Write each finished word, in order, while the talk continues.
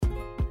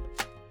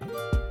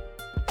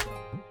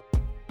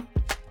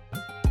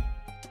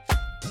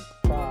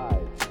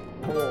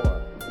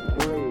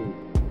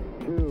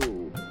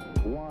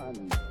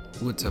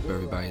What's up,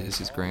 everybody? This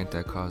is Grant,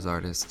 that cause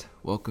artist.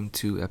 Welcome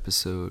to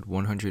episode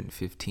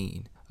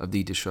 115 of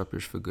the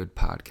Disruptors for Good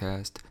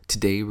podcast.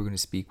 Today, we're going to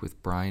speak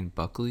with Brian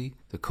Buckley,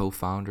 the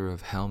co-founder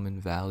of Hellman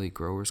Valley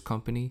Growers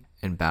Company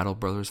and Battle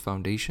Brothers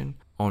Foundation,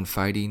 on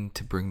fighting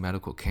to bring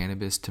medical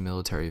cannabis to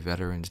military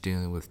veterans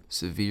dealing with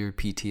severe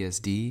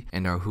PTSD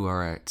and who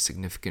are at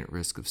significant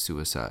risk of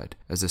suicide.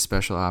 As a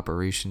special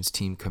operations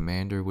team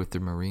commander with the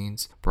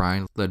Marines,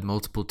 Brian led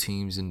multiple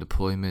teams in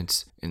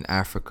deployments in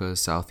Africa,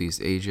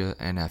 Southeast Asia,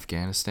 and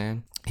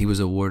Afghanistan. He was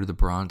awarded the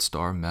Bronze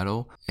Star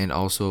Medal and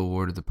also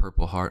awarded the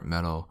Purple Heart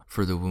Medal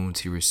for the wounds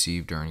he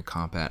received during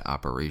combat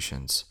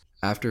operations.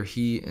 After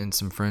he and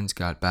some friends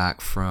got back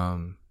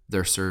from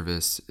their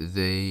service,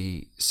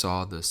 they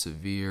saw the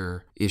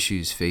severe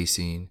issues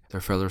facing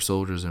their fellow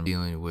soldiers and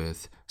dealing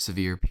with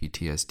severe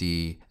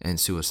PTSD and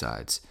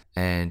suicides.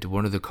 And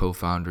one of the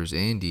co-founders,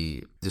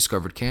 Andy,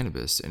 discovered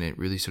cannabis, and it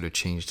really sort of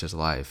changed his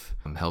life,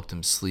 helped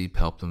him sleep,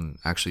 helped him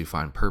actually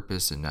find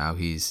purpose. And now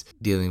he's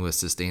dealing with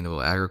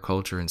sustainable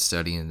agriculture and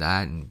studying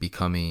that and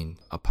becoming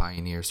a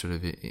pioneer sort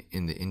of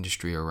in the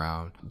industry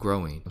around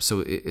growing. So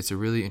it's a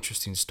really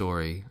interesting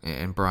story.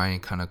 And Brian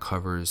kind of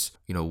covers,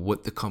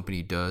 what the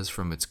company does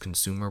from its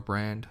consumer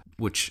brand,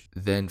 which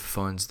then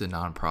funds the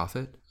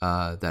nonprofit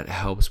that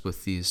helps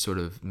with these sort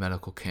of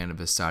medical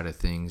cannabis side of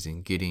things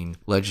and getting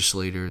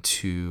legislators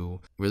to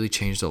really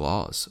change the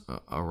laws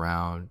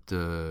around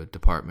the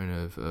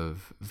Department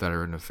of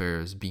Veteran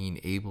Affairs being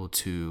able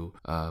to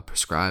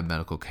prescribe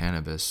medical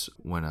cannabis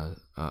when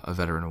a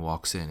veteran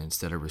walks in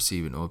instead of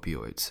receiving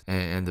opioids.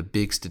 And the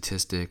big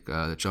statistic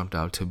that jumped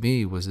out to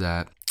me was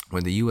that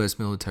when the U.S.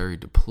 military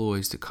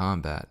deploys to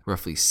combat,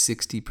 roughly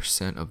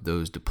 60% of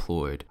those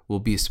deployed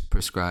will be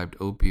prescribed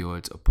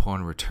opioids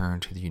upon return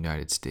to the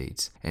United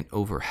States, and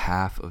over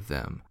half of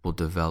them will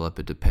develop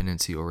a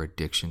dependency or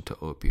addiction to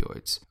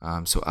opioids.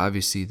 So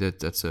obviously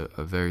that's a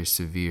very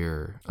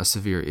severe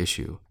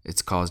issue.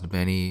 It's caused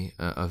many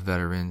of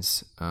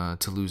veterans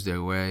to lose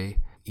their way,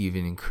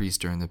 even increased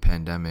during the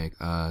pandemic.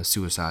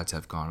 Suicides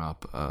have gone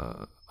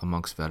up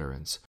amongst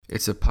veterans.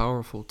 It's a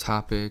powerful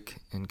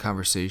topic and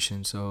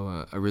conversation,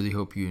 so I really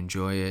hope you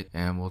enjoy it,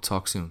 and we'll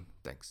talk soon.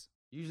 Thanks.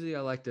 Usually I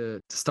like to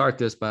start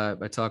this by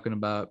talking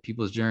about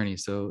people's journey.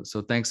 So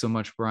thanks so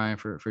much, Brian,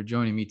 for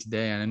joining me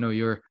today. And I know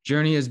your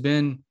journey has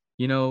been,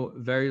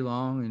 very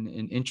long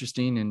and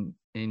interesting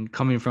and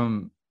coming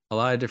from a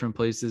lot of different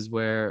places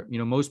where,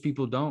 most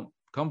people don't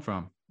come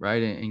from,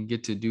 right? And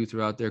get to do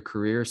throughout their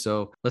career.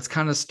 So let's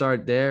kind of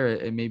start there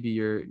and maybe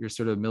your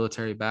sort of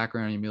military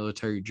background, your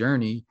military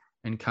journey.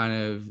 And kind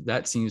of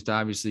that seems to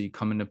obviously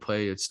come into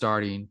play at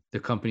starting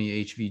the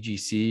company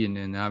HVGC and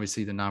then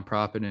obviously the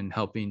nonprofit and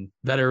helping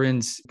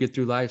veterans get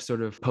through life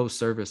sort of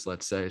post-service,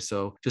 let's say.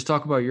 So just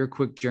talk about your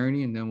quick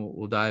journey and then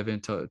we'll dive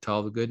into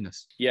all the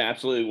goodness. Yeah,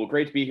 absolutely. Well,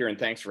 great to be here and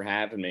thanks for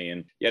having me.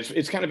 And yeah,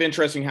 it's kind of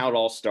interesting how it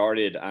all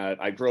started.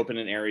 I grew up in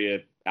an area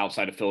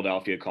outside of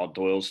Philadelphia called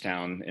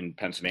Doylestown in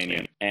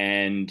Pennsylvania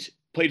and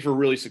played for a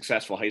really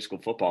successful high school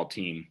football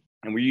team.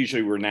 And we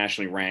usually were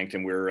nationally ranked.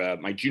 And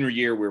my junior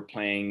year, we were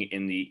playing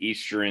in the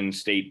Eastern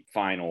State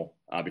Final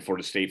before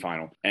the state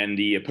final. And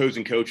the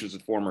opposing coach was a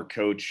former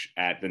coach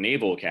at the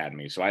Naval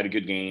Academy. So I had a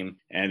good game.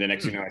 And the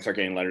next thing I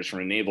started getting letters from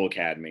the Naval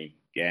Academy.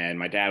 And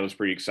my dad was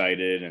pretty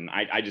excited. And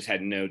I just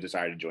had no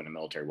desire to join the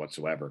military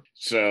whatsoever.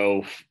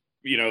 So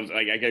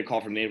I get a call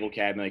from Naval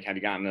Academy, have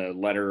you gotten a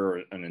letter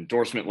or an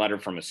endorsement letter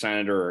from a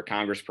senator or a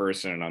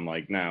congressperson? And I'm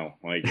like, no,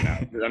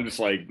 I'm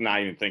just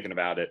not even thinking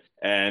about it.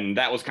 And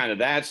that was kind of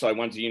that. So I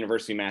went to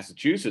University of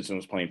Massachusetts and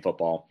was playing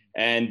football.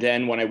 And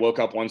then when I woke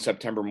up one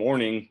September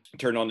morning,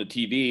 turned on the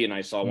TV and I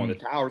saw one of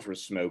the towers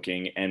was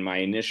smoking. And my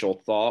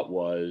initial thought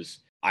was,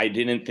 I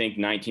didn't think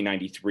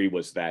 1993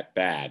 was that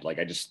bad.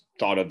 I just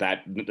thought of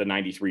the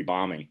 93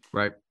 bombing.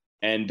 Right.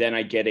 And then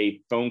I get a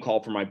phone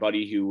call from my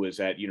buddy who was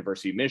at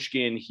University of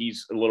Michigan.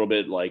 He's a little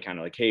bit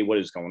hey, what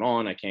is going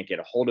on? I can't get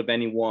a hold of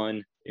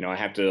anyone. I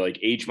have to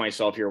age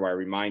myself here where I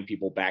remind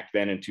people back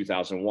then in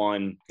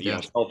 2001,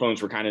 cell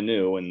phones were kind of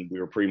new and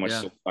we were pretty much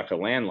stuck to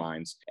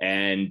landlines.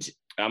 And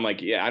I'm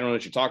like, yeah, I don't know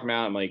what you're talking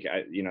about. I'm like,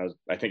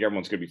 I think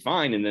everyone's going to be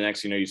fine. And the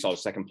next, you saw the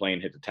second plane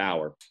hit the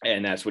tower.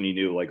 And that's when you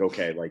knew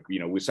okay,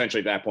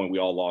 essentially at that point, we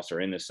all lost our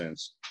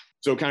innocence.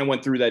 So it kind of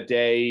went through that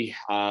day.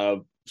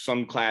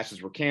 Some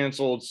classes were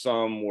canceled.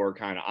 Some were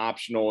kind of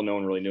optional. No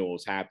one really knew what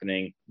was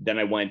happening. Then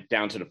I went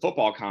down to the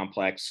football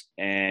complex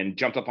and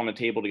jumped up on the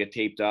table to get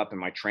taped up.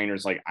 And my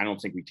trainer's like, I don't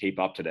think we tape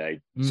up today.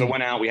 So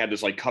went out, we had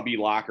this cubby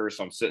locker.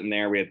 So I'm sitting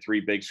there. We had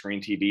 3 big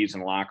screen TVs in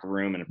the locker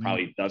room and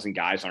probably a dozen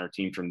guys on our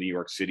team from the New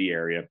York City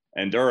area.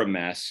 And they're a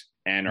mess.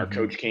 And our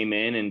coach came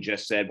in and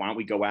just said, why don't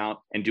we go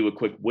out and do a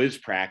quick whiz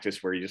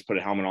practice where you just put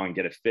a helmet on and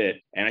get it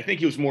fit. And I think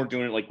he was more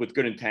doing it with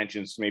good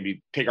intentions,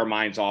 maybe take our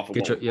minds off of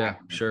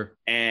sure.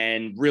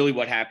 And really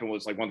what happened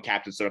was one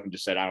captain stood up and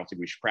just said, I don't think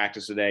we should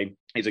practice today.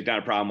 he's like, not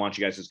a problem. Why don't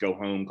you guys just go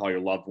home, call your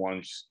loved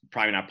ones,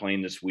 probably not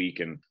playing this week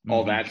and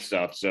all that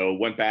stuff. So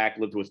went back,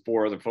 lived with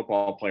 4 other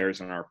football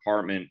players in our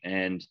apartment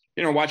and,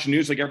 watching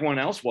news like everyone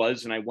else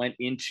was. And I went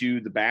into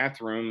the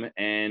bathroom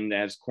and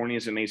as corny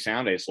as it may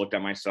sound, I just looked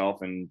at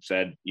myself and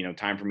said,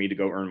 time for me to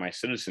go earn my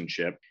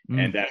citizenship.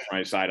 And that's when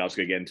I decided I was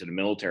going to get into the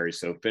military.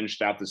 So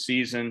finished out the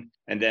season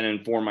and then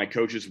informed my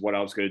coaches what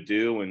I was going to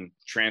do and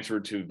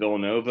transferred to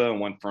Villanova and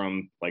went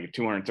from like a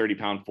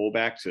 230-pound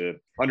fullback to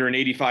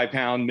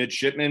 185-pound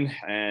midshipman.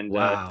 And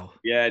wow.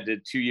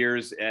 Did 2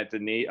 years at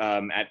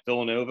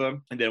Villanova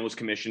and then was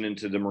commissioned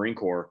into the Marine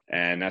Corps.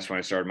 And that's when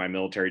I started my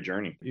military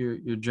journey.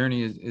 Your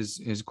journey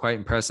is quite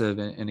impressive.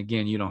 And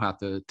again, you don't have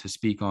to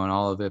speak on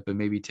all of it, but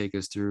maybe take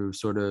us through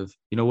sort of,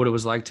 what it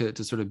was like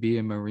to sort of be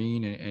a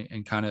Marine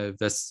and kind of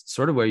that's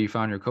sort of where you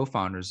found your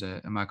co-founders.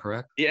 Am I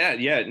correct?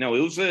 Yeah. No,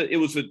 it was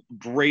a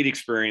great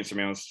experience. I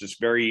mean, I was just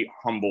very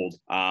humbled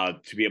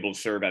to be able to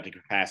serve at the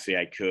capacity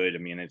I could. I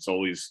mean, it's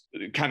always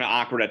kind of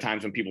awkward at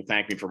times when people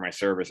thank me for my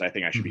service. I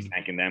think I should be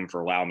thanking them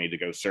for allowing me to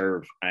go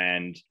serve.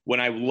 And when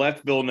I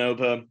left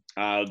Villanova,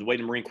 the way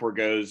the Marine Corps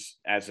goes,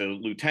 as a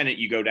lieutenant,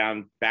 you go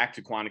down back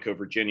to Quantico,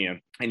 Virginia,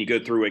 and you go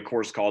through a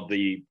course called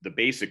the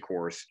basic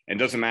course. And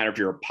it doesn't matter if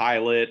you're a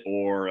pilot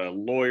or a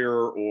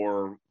lawyer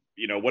or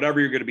whatever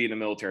you're going to be in the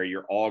military,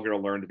 you're all going to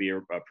learn to be a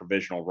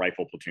provisional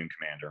rifle platoon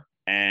commander.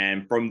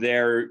 And from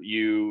there,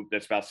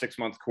 that's about a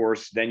 6-month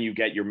course. Then you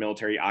get your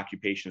military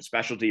occupation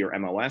specialty or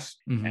MOS.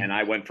 And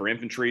I went for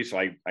infantry. So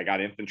I got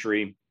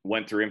infantry,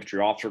 went through infantry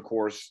officer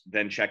course,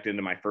 then checked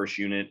into my first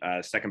unit,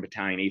 2nd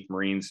Battalion, 8th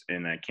Marines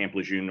in Camp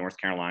Lejeune, North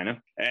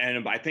Carolina.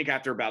 And I think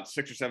after about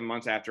 6 or 7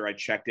 months after I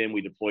checked in,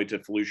 we deployed to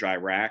Fallujah,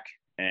 Iraq.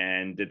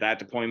 And that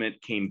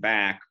deployment came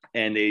back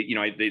and they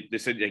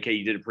said, okay,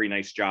 you did a pretty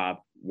nice job.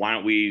 Why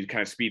don't we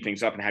kind of speed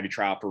things up and have you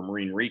try out for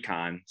Marine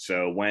Recon?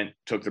 So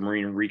took the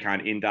Marine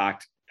Recon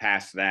induct,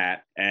 passed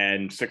that.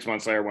 And 6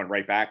 months later, went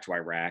right back to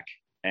Iraq.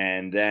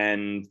 And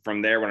then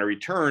from there, when I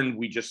returned,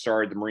 we just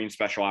started the Marine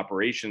Special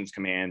Operations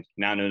Command,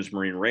 now known as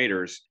Marine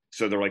Raiders.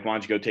 So they're like, why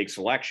don't you go take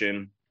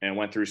selection? And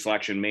went through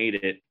selection, made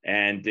it,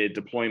 and did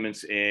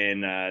deployments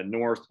in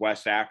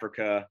Northwest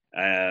Africa,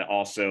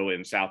 also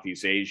in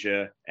Southeast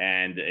Asia,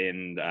 and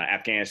in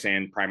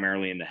Afghanistan,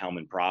 primarily in the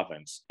Helmand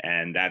province.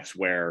 And that's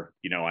where,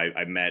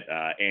 I met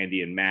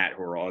Andy and Matt,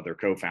 who are other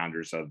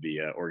co-founders of the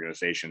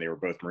organization. They were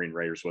both Marine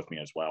Raiders with me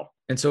as well.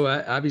 And so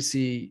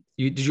obviously,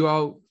 did you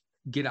all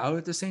get out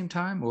at the same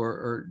time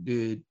or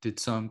did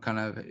some kind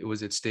of,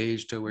 was it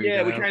staged to where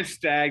we kind of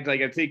stagged?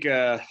 Like I think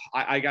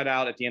I got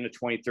out at the end of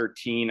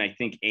 2013. I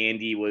think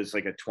Andy was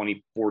like a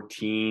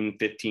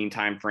 2014-15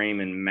 time frame,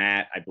 and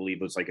Matt, I believe,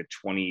 was like a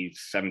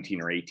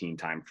 2017 or 18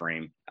 time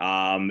frame.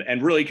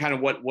 And really kind of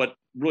what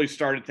really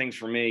started things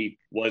for me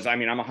was,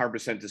 I'm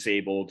 100%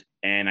 disabled,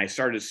 and I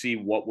started to see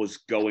what was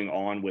going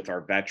on with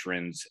our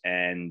veterans,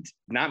 and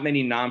not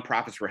many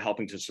nonprofits were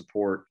helping to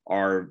support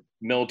our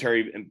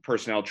military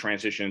personnel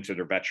transition into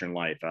their veteran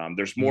life.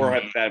 There's more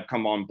that have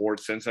come on board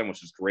since then,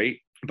 which is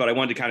great. But I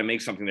wanted to kind of make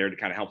something there to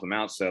kind of help them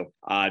out. So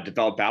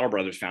developed Battle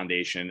Brothers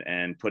Foundation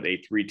and put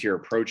a 3-tier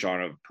approach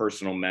on it: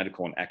 personal,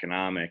 medical, and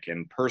economic.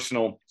 And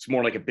personal, it's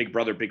more like a big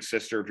brother, big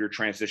sister. If you're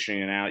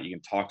transitioning out, you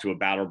can talk to a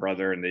battle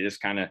brother and they just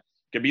kind of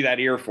could be that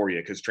ear for you,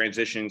 because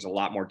transitioning is a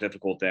lot more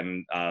difficult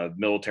than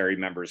military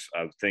members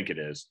think it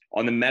is.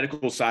 On the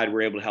medical side,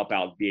 we're able to help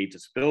out VA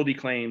disability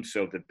claims.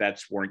 So if the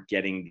vets weren't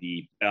getting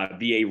the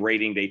VA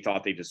rating they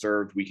thought they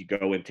deserved, we could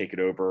go and take it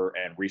over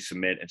and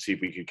resubmit and see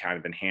if we could kind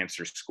of enhance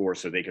their score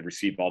so they could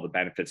receive all the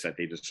benefits that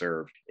they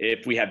deserve.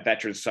 If we have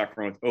veterans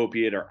suffering with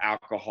opiate or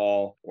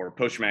alcohol or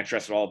post-traumatic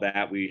stress and all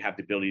that, we have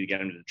the ability to get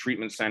them to the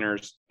treatment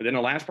centers. But then the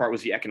last part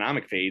was the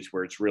economic phase,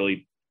 where it's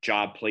really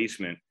job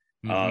placement.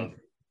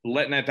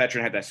 Letting that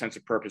veteran have that sense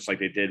of purpose like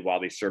they did while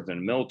they served in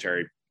the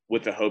military,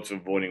 with the hopes of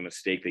avoiding a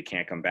mistake they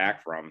can't come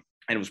back from.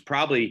 And it was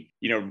probably,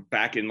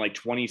 back in like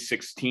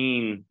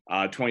 2016,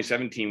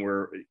 2017,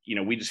 where,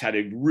 we just had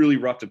a really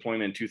rough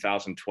deployment in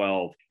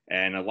 2012.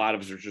 And a lot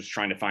of us are just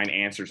trying to find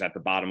answers at the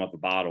bottom of the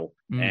bottle.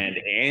 And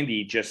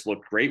Andy just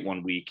looked great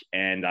one week.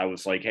 And I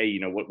was like, hey,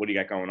 what do you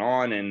got going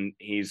on? And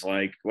he's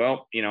like,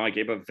 well, I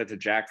gave up a fifth of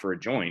Jack for a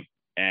joint.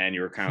 And you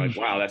were kind of like,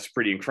 wow, that's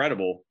pretty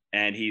incredible.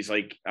 And he's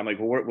like, I'm like,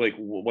 well,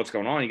 what's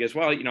going on? He goes,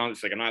 well,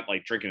 it's like, I'm not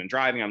like drinking and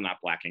driving. I'm not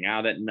blacking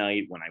out at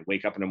night. When I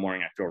wake up in the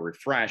morning, I feel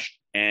refreshed.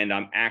 And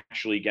I'm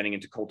actually getting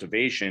into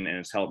cultivation, and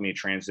it's helped me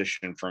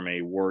transition from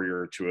a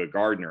warrior to a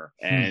gardener.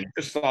 And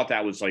just thought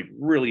that was like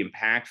really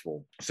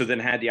impactful. So then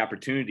had the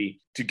opportunity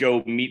to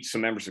go meet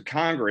some members of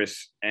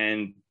Congress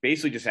and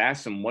basically just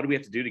ask them, what do we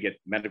have to do to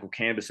get medical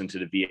cannabis into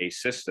the VA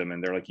system?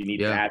 And they're like, you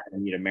need that,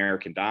 and you need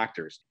American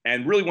doctors.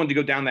 And really wanted to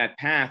go down that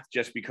path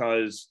just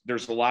because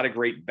there's a lot of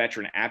great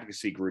veteran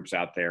advocacy groups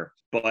out there,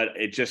 but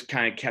it just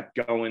kind of kept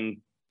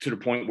going to the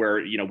point where,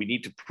 we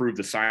need to prove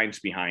the science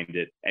behind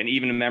it. And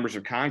even the members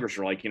of Congress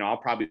are like, I'll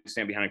probably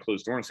stand behind a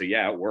closed door and say,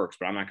 yeah, it works,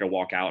 but I'm not going to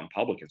walk out in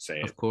public and say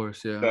it. Of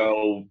course, yeah.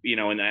 So,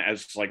 and I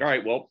was like, all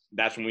right, well,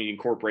 that's when we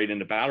incorporate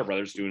into Battle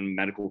Brothers doing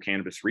medical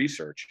cannabis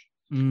research.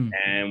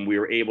 And we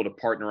were able to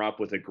partner up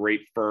with a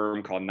great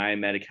firm called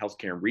Niamedic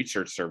Healthcare and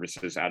Research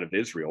Services out of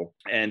Israel.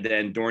 And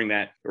then during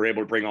that, we were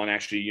able to bring on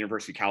actually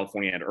University of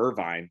California at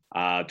Irvine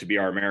to be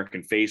our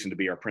American face and to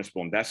be our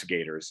principal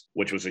investigators,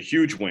 which was a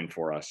huge win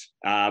for us.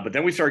 But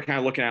then we started kind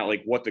of looking at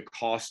like what the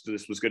cost of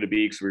this was going to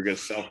be, because we were going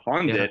to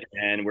self-fund it.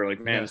 And we're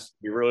like, man, this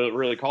would be really,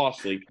 really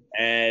costly.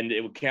 And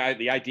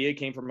the idea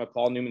came from a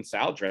Paul Newman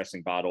salad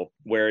dressing bottle,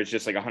 where it's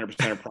just like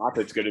 100% of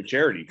profits go to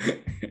charity.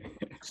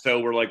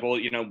 So we're like, well,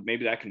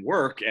 maybe that can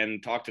work,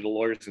 and talk to the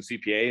lawyers and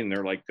CPA, and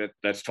they're like,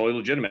 that's totally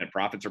legitimate.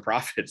 Profits are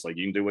profits. Like,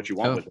 you can do what you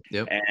want with it.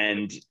 Yep.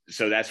 And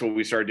so that's what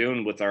we started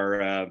doing with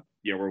our,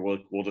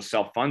 we'll just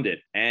self-fund it.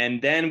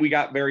 And then we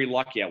got very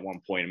lucky at one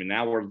point. I mean,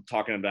 now we're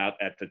talking about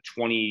at the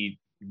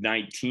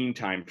 2019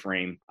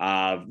 timeframe,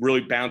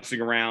 really bouncing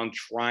around,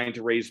 trying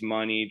to raise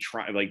money,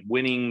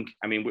 winning.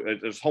 I mean,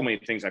 there's so many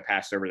things I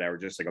passed over that were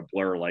just like a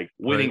blur, like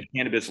winning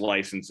cannabis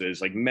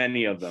licenses, like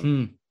many of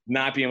them.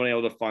 Not being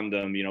able to fund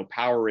them,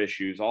 power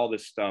issues, all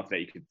this stuff that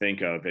you could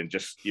think of, and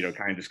just,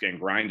 kind of just getting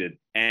grinded.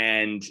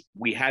 And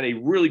we had a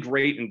really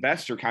great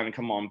investor kind of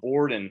come on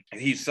board, and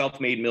he's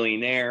self-made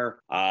millionaire,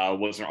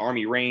 was an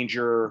Army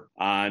Ranger,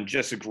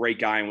 just a great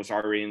guy, and was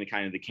already in the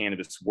kind of the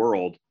cannabis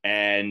world.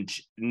 And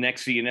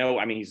next thing you know,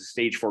 I mean, he's a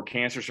stage 4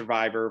 cancer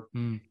survivor.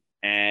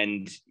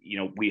 And,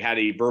 we had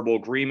a verbal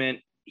agreement.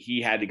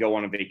 He had to go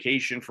on a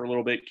vacation for a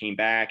little bit, came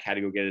back, had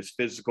to go get his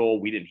physical.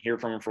 We didn't hear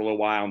from him for a little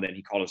while. And then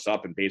he called us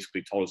up and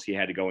basically told us he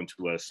had to go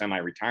into a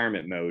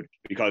semi-retirement mode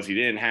because he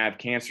didn't have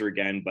cancer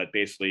again. But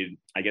basically,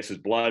 I guess his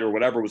blood or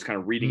whatever was kind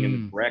of reading in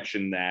the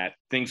direction that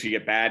things could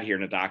get bad here.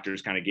 And the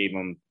doctors kind of gave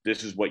him,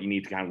 this is what you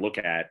need to kind of look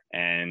at.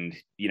 And,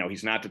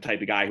 he's not the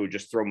type of guy who would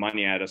just throw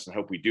money at us and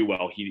hope we do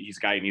well. He's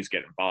a guy who needs to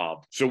get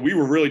involved. So we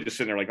were really just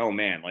sitting there like, oh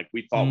man, like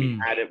we thought we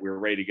had it, we were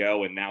ready to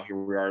go. And now here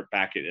we are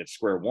back at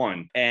square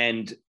one.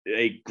 And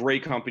a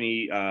great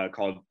company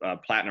called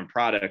Platinum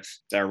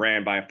Products that are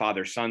ran by a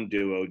father-son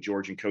duo,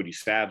 George and Cody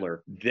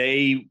Sadler.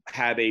 They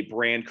have a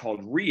brand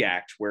called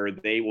React, where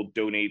they will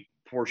donate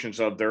portions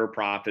of their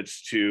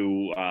profits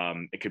to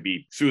it could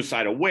be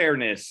suicide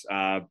awareness,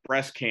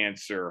 breast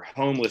cancer,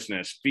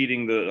 homelessness,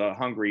 feeding the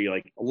hungry,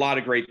 like a lot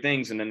of great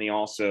things. And then they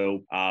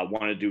also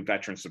want to do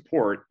veteran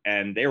support,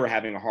 and they were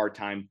having a hard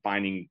time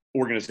finding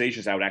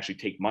organizations that would actually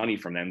take money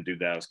from them to do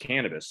that as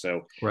cannabis.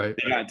 So they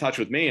got in touch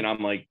with me, and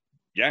I'm like,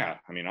 yeah,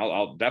 I mean,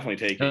 I'll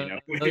definitely take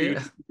it.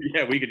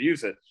 Yeah, we could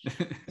use it.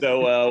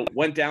 So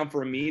went down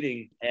for a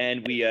meeting,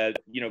 and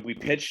we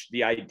pitched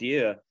the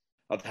idea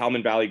of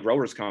Hellman Valley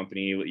Growers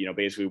Company,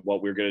 basically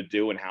what we're going to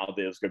do and how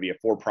there's going to be a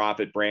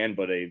for-profit brand,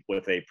 but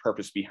with a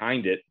purpose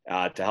behind it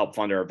to help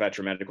fund our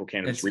veteran medical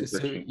cannabis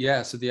research.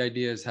 So the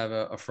idea is have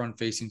a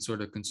front-facing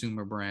sort of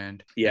consumer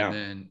brand, and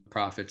then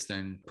profits,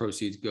 then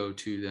proceeds go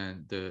to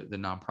then the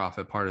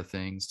nonprofit part of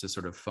things to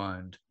sort of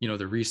fund,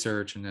 the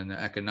research and then the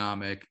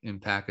economic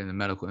impact and the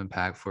medical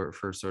impact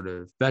for sort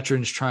of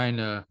veterans trying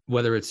to,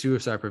 whether it's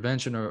suicide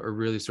prevention or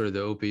really sort of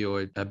the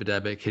opioid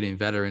epidemic hitting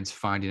veterans,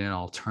 finding an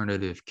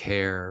alternative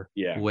care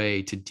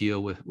way to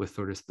deal with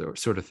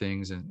sort of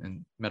things,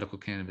 and medical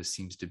cannabis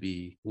seems to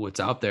be what's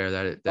out there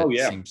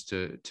that seems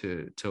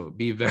to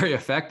be very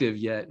effective,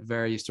 yet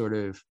very sort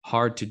of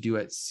hard to do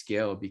at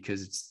scale,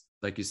 because it's,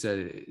 like you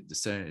said, the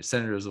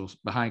senators will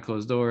behind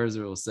closed doors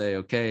or will say,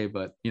 okay,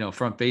 but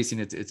front facing,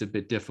 it's a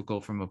bit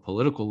difficult from a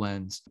political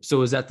lens.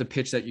 So is that the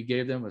pitch that you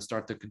gave them, was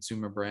start the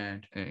consumer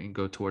brand and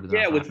go toward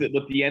the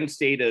with the end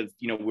state of,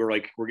 we're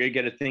going to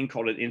get a thing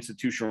called an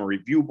institutional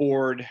review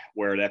board,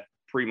 where that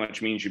pretty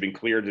much means you've been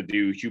cleared to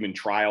do human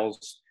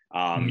trials.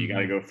 You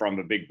got to go from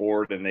the big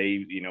board, and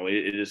they,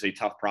 it is a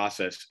tough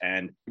process,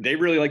 and they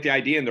really like the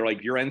idea. And they're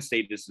like, your end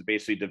state is to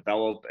basically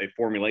develop a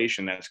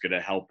formulation that's going to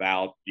help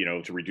out,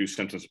 to reduce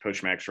symptoms of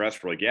post-traumatic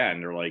stress. We're like, yeah.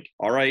 And they're like,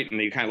 all right. And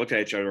they kind of looked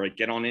at each other like,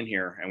 get on in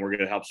here, and we're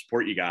going to help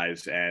support you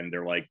guys. And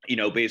they're like,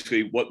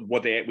 basically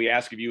what we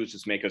ask of you is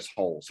just make us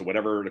whole. So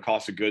whatever the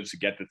cost of goods to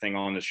get the thing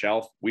on the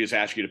shelf, we just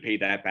ask you to pay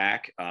that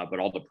back. But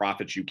all the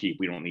profits you keep,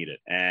 we don't need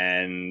it.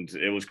 And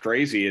it was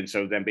crazy. And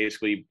so then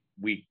basically,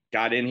 we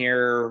got in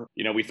here,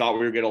 we thought we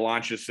were going to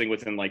launch this thing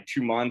within like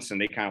 2 months,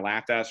 and they kind of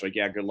laughed at us like,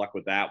 yeah, good luck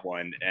with that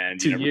one. And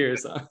 2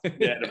 years.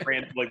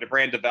 the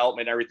brand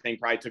development, everything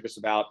probably took us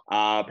about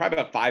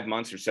 5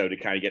 months or so to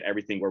kind of get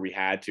everything where we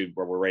had to,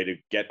 where we're ready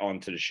to get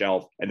onto the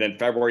shelf. And then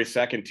February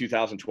 2nd,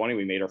 2020,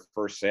 we made our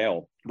first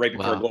sale right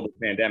before a global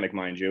pandemic,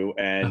 mind you.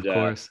 And of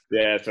course.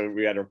 So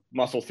we had to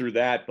muscle through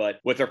that. But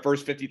with our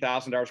first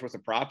 $50,000 worth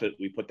of profit,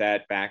 we put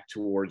that back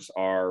towards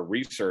our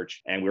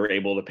research, and we were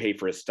able to pay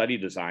for a study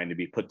design to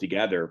be put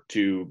together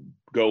to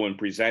go and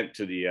present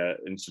to the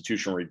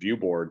institutional review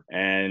board.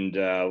 And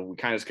we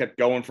kind of kept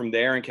going from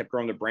there and kept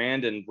growing the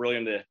brand. And really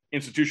in the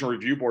institutional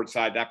review board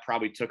side, that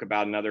probably took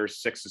about another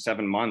 6 to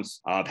 7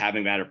 months of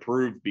having that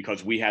approved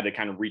because we had to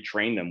kind of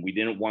retrain them. We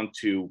didn't want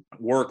to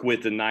work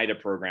with the NIDA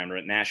program,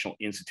 or National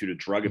Institute of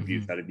Drug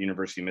Abuse, out of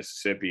University of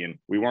Mississippi. And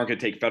we weren't going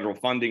to take federal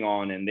funding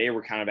on. And they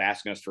were kind of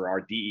asking us for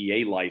our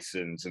DEA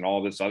license and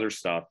all this other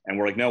stuff. And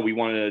we're like, no, we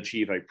want to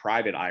achieve a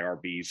private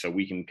IRB so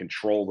we can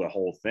control the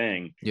whole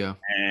thing. Yeah.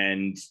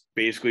 And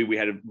basically, we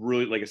had a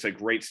really, like I said,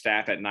 great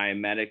staff at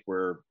NIAMEDIC,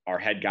 where our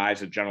head guy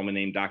is a gentleman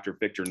named Dr.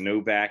 Victor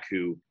Novak,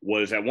 who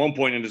was at one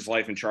point in his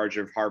life in charge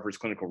of Harvard's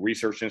Clinical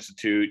Research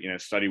Institute,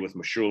 studied with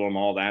Meshulam,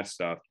 all that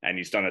stuff. And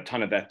he's done a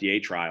ton of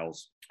FDA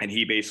trials. And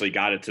he basically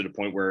got it to the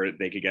point where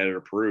they could get it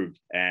approved.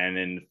 And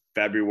in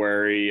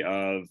February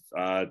of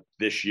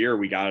this year,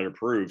 we got it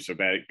approved. So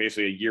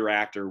basically a year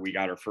after we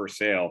got our first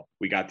sale,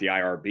 we got the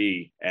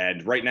IRB.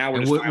 And right now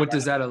we're what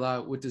does that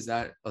allow? What does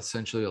that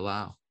essentially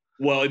allow?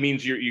 Well, it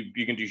means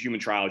you can do human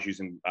trials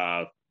using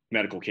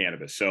medical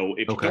cannabis. So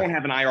if you don't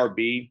have an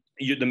IRB,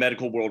 the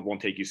medical world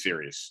won't take you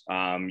serious.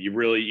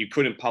 You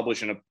couldn't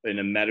publish in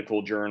a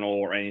medical journal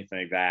or anything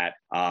like that.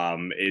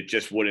 It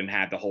just wouldn't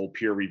have the whole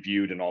peer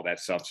reviewed and all that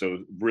stuff. So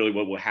really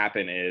what will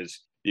happen is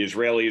the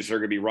Israelis are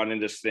going to be running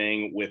this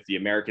thing with the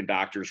American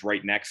doctors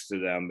right next to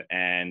them.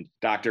 And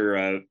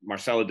Dr.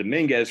 Marcela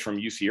Dominguez from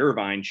UC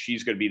Irvine,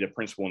 she's going to be the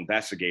principal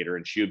investigator.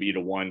 And she'll be the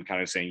one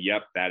kind of saying,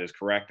 yep, that is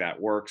correct. That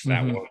works.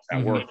 That works.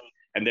 That works.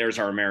 And there's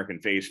our American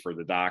face for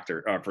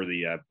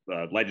the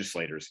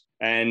legislators.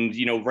 And,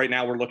 right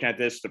now we're looking at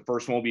this. The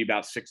first one will be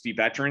about 60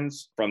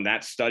 veterans. From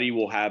that study,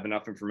 we'll have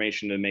enough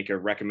information to make a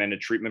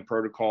recommended treatment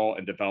protocol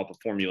and develop a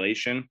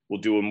formulation. We'll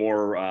do a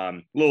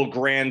more little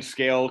grand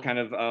scale kind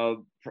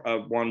of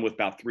one with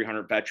about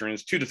 300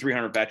 veterans, 200 to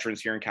 300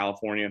 veterans here in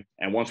California.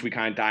 And once we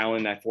kind of dial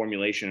in that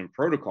formulation and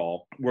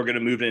protocol, we're going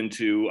to move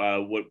into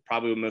what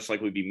probably will most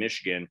likely be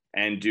Michigan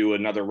and do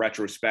another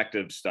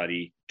retrospective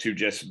study to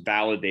just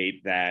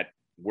validate that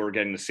we're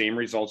getting the same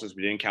results as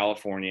we did in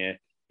California.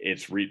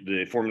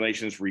 The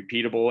formulation is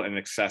repeatable and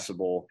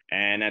accessible.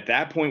 And at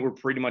that point, we're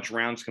pretty much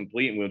rounds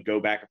complete. And we'll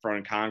go back in front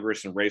of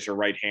Congress and raise our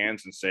right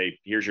hands and say,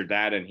 here's your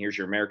data and here's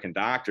your American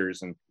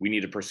doctors. And we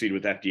need to proceed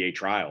with FDA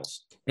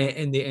trials.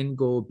 And the end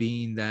goal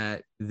being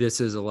that this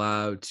is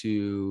allowed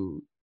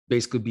to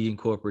basically be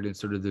incorporated in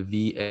sort of the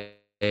VA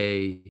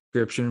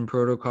prescription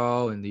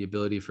protocol and the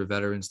ability for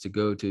veterans to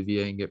go to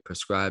VA and get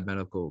prescribed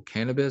medical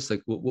cannabis.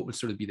 Like what would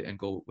sort of be the end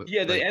goal? The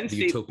end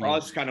state for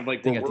us kind of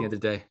like thing at the end of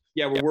the day.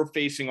 Yeah, what we're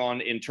facing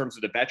on in terms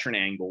of the veteran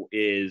angle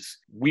is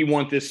we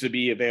want this to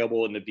be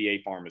available in the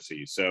VA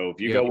pharmacy. So if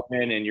you go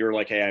in and you're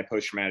like, hey, I have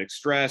post-traumatic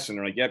stress, and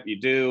they're like, yep,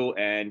 you do,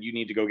 and you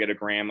need to go get a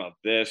gram of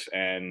this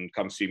and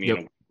come see me in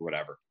a week or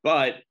whatever.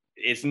 But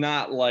it's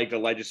not like the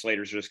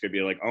legislators are just going to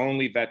be like,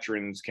 only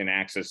veterans can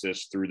access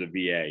this through the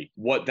VA.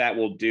 What that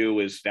will do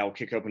is that will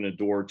kick open the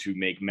door to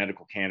make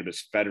medical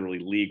cannabis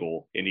federally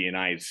legal in the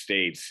United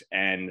States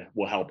and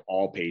will help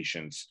all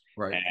patients.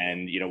 Right.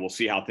 And, we'll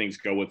see how things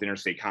go with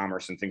interstate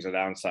commerce and things on the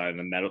downside and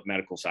the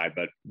medical side.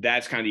 But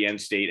that's kind of the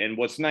end state. And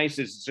what's nice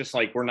is it's just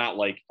like we're not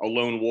like a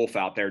lone wolf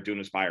out there doing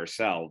this by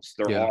ourselves.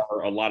 There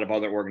are a lot of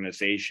other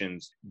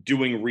organizations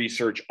doing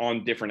research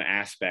on different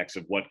aspects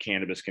of what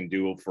cannabis can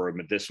do for a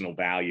medicinal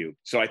value.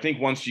 So I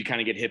think once you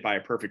kind of get hit by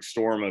a perfect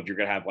storm of you're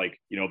going to have like,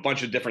 a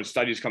bunch of different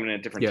studies coming in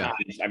at different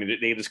times. I mean,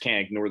 they just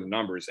can't ignore the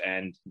numbers.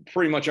 And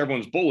pretty much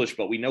everyone's bullish,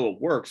 but we know it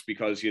works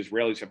because the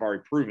Israelis have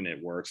already proven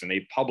it works and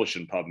they've published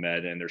in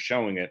PubMed and they're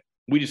showing it.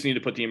 We just need to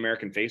put the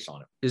American face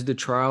on it. Is the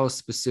trial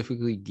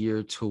specifically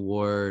geared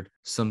toward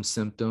some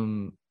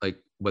symptom, like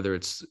whether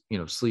it's,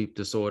 sleep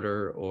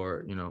disorder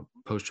or,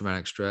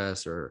 post-traumatic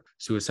stress or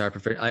suicide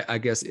prevention? I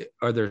guess,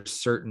 are there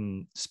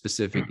certain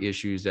specific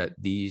issues that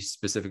these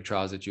specific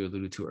trials that you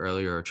alluded to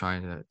earlier are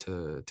trying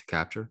to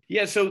capture?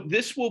 Yeah, so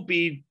this will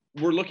be,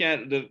 we're looking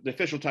at the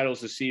official title is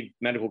to see if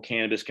medical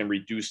cannabis can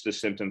reduce the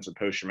symptoms of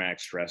post-traumatic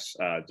stress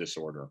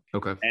disorder.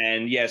 Okay.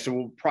 And so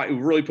we'll probably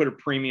really put a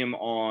premium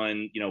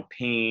on,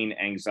 pain,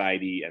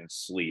 anxiety, and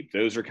sleep.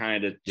 Those are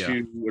kind of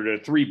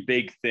the three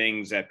big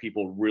things that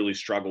people really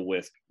struggle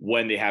with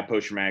when they have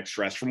post-traumatic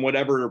stress from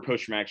whatever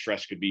post-traumatic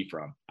stress could be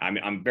from.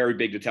 I'm very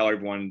big to tell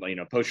everyone,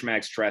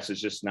 post-traumatic stress is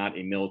just not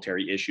a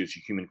military issue. It's a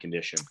human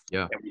condition.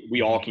 Yeah. And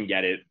we all can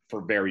get it for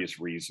various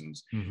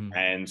reasons.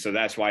 And so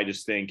that's why I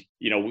just think,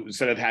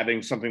 instead of having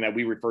something that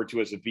we refer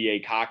to as a VA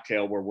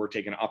cocktail where we're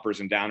taking uppers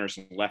and downers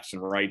and lefts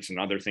and rights and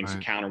other things to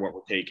counter what we're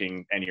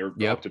taking, and you're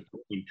up to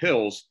 15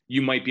 pills,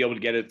 you might be able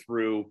to get it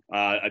through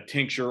a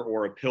tincture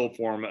or a pill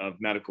form of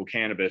medical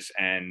cannabis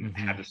and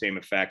have the same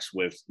effects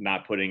with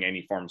not putting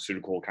any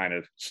pharmaceutical kind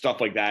of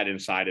stuff like that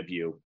inside of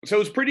you. So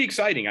it's pretty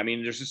exciting. I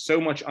mean, there's just so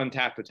much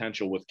untapped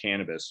potential with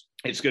cannabis.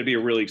 It's going to be a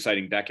really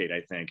exciting decade,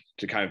 I think,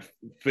 to kind of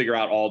figure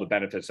out all the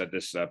benefits that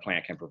this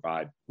plant can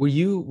provide.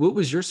 What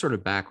was your sort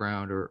of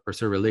background or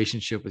sort of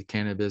relationship with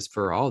cannabis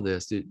for all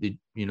this? Did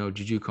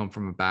you come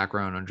from a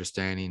background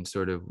understanding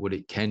sort of what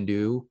it can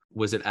do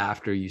was it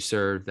after you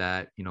served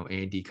that,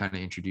 Andy kind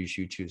of introduced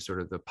you to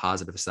sort of the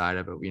positive side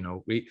of it?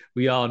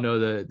 We all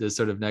know the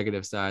sort of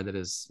negative side that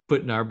is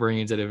put in our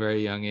brains at a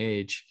very young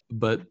age,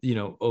 but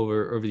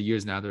over the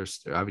years now,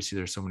 there's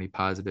so many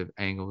positive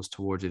angles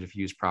towards it if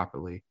used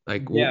properly.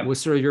 Like,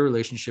 what's sort of your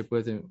relationship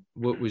with it?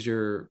 What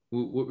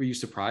were you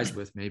surprised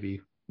with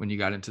maybe when you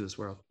got into this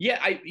world? Yeah,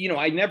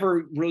 I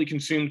never really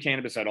consumed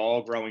cannabis at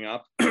all growing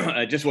up.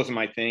 It just wasn't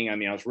my thing. I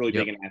mean, I was really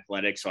big in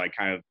athletics, so I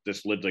kind of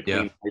just lived a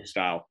clean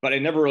lifestyle. But I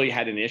never really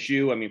had an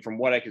issue. I mean, from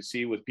what I could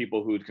see with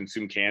people who would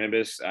consume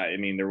cannabis, I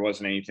mean, there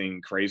wasn't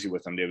anything crazy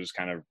with them. They was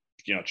kind of,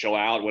 chill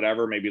out,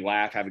 whatever, maybe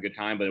laugh, have a good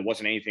time. But it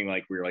wasn't anything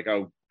like we were like,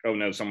 oh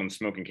no, someone's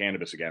smoking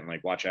cannabis again.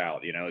 Like, watch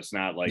out. It's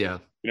not like,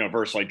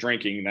 versus like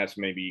drinking. That's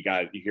maybe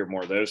you hear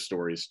more of those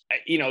stories.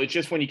 It's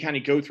just when you kind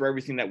of go through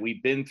everything that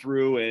we've been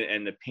through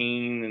and the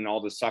pain and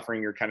all the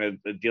suffering you're kind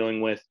of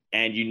dealing with,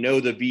 and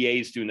the VA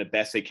is doing the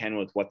best they can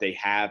with what they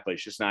have, but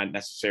it's just not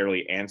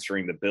necessarily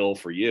answering the bill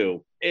for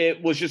you.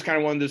 It was just kind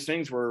of one of those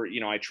things where,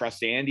 I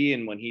trust Andy.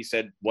 And when he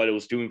said what it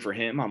was doing for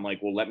him, I'm like,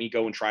 well, let me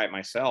go and try it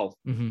myself.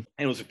 Mm-hmm. And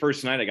it was the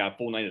first night I got a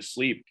full night of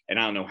sleep, and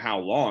I don't know how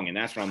long. And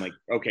that's when I'm like,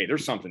 okay,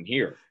 there's something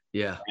here.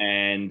 Yeah.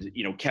 And,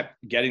 kept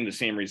getting the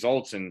same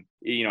results. And,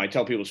 I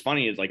tell people it's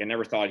funny. It's like, I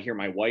never thought I'd hear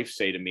my wife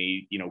say to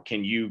me,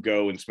 can you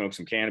go and smoke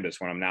some cannabis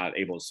when I'm not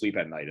able to sleep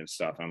at night and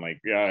stuff. And I'm like,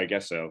 yeah, I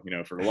guess so.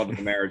 For the love of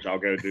the marriage, I'll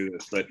go do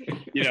this. But,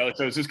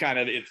 so it's just kind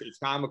of, it's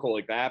comical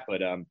like that.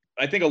 But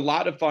I think a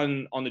lot of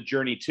fun on the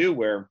journey too,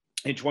 where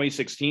in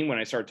 2016, when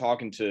I started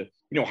talking to,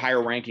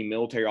 higher ranking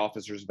military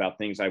officers about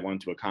things I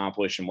wanted to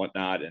accomplish and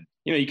whatnot. And,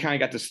 you kind of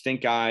got the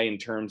stink eye in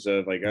terms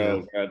of like,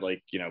 oh God,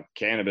 like,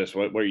 cannabis,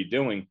 what are you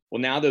doing? Well,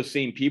 now those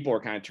same people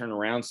are kind of turning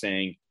around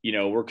saying,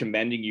 we're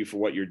commending you for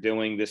what you're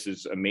doing. This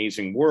is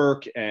amazing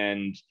work.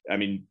 And I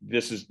mean,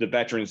 the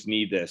veterans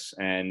need this.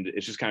 And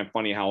it's just kind of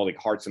funny how like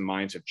hearts and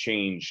minds have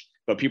changed,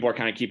 but people are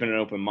kind of keeping an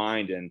open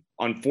mind. And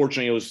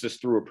unfortunately, it was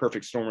just through a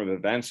perfect storm of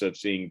events of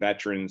seeing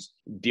veterans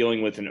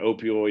dealing with an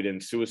opioid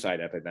and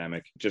suicide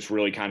epidemic, just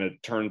really kind of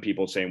turned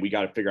people saying, we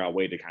got to figure out a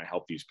way to kind of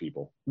help these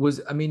people.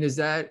 Is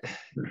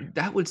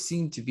that would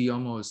seem to be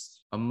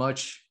almost a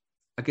much,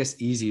 I guess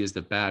easy is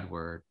the bad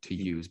word to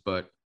use,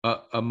 but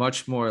a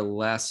much more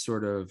less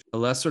sort of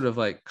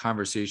like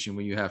conversation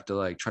when you have to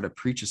like try to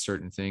preach a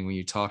certain thing, when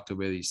you talk to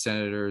these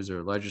senators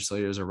or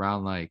legislators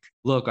around like,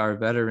 look, our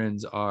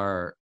veterans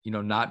are,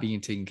 not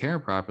being taken care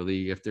of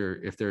properly. If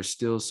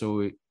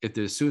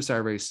the suicide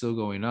rate is still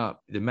going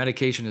up, the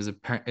medication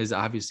is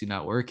obviously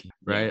not working,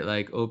 right? Yeah.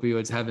 Like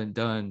opioids haven't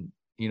done,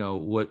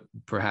 what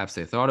perhaps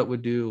they thought it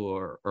would do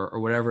or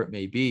whatever it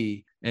may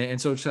be. And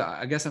so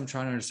I guess I'm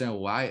trying to understand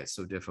why it's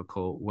so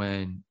difficult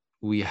when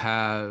we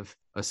have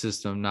a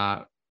system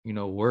not,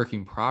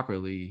 working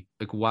properly.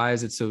 Like, why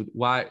is it so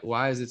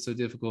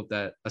difficult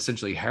that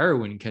essentially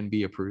heroin can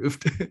be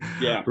approved?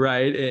 Yeah.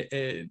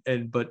 Right.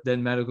 But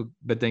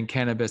then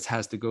cannabis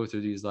has to go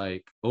through these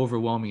like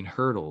overwhelming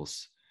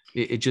hurdles.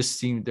 It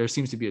just there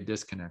seems to be a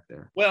disconnect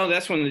there. Well,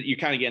 that's when you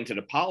kind of get into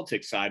the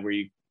politics side where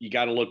you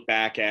got to look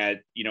back at,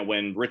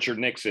 when Richard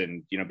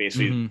Nixon,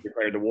 basically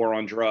declared the war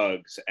on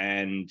drugs.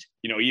 And,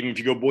 even if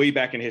you go way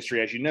back in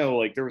history, as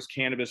like there was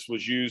cannabis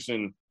was used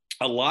in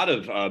a lot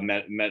of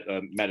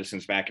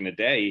medicines back in the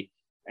day.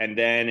 And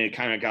then it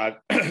kind of got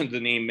the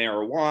name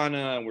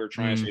marijuana, and we're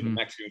trying to say the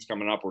Mexicans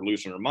coming up were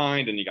losing their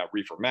mind, and you got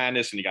reefer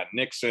madness and you got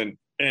Nixon.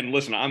 And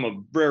listen, I'm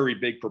a very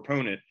big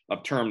proponent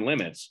of term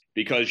limits,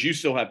 because you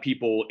still have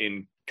people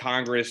in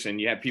Congress and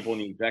you have people in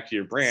the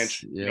executive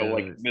branch,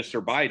 like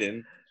Mr.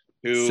 Biden,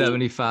 who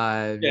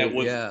 75. They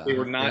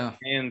were not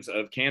fans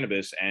of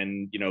cannabis.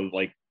 And,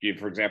 like,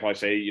 for example, I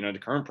say, the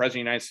current president of the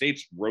United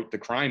States wrote the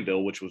crime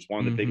bill, which was one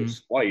of the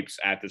biggest swipes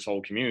at this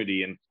whole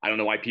community. And I don't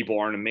know why people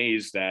aren't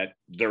amazed that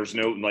there's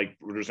no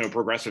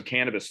progressive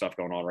cannabis stuff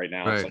going on right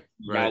now. Right, it's like,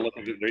 you gotta look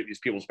at these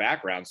people's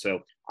backgrounds. So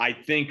I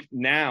think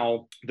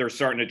now they're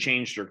starting to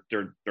change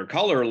their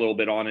color a little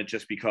bit on it,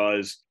 just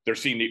because they're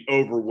seeing the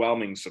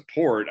overwhelming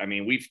support. I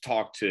mean, we've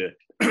talked to,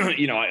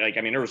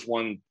 there was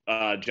one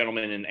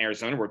gentleman in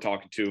Arizona we're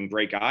talking to, and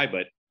great guy,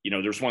 but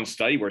there's one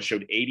study where it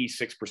showed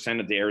 86%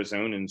 of the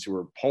Arizonans who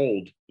were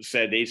polled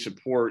said they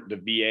support the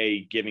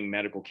VA giving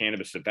medical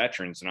cannabis to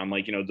veterans. And I'm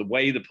like, the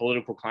way the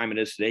political climate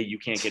is today, you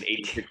can't get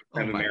 86%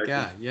 of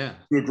Americans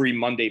who agree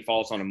Monday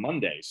falls on a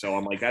Monday. So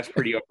I'm like, that's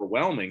pretty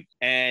overwhelming.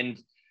 And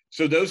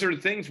so those are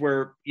the things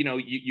where,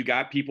 you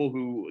got people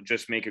who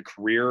just make a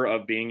career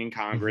of being in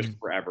Congress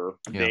forever.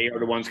 Yeah. They are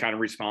the ones kind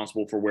of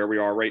responsible for where we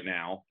are right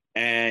now.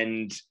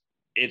 And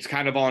it's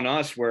kind of on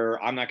us, where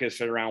I'm not going to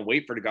sit around and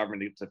wait for the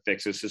government to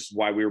fix this. This is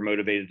why we were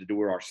motivated to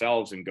do it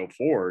ourselves and go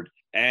forward.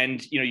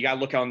 And, you got to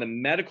look on the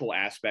medical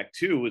aspect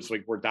too. It's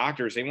like, we're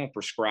doctors, they won't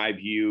prescribe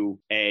you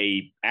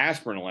a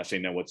aspirin unless they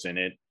know what's in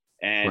it.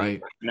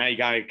 And now you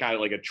got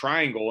like a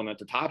triangle, and at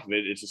the top of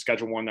it, it's a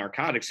Schedule I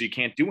narcotic. So you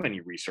can't do any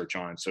research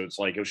on it. So it's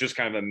like, it was just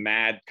kind of a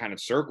mad kind of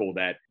circle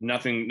that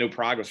no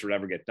progress would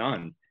ever get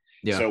done.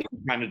 Yeah. So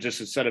kind of just,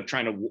 instead of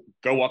trying to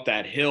go up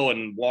that hill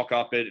and walk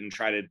up it and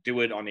try to do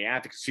it on the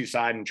advocacy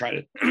side and try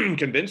to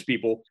convince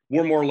people,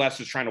 we're more or less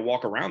just trying to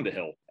walk around the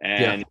hill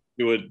and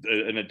do it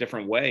in a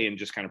different way and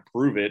just kind of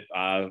prove it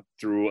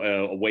through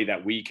a way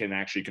that we can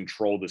actually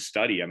control the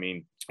study. I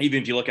mean,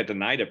 even if you look at the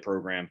NIDA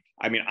program,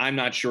 I mean, I'm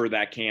not sure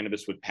that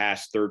cannabis would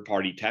pass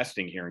third-party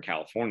testing here in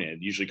California. It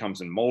usually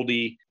comes in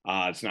moldy.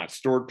 It's not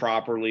stored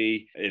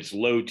properly. It's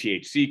low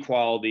THC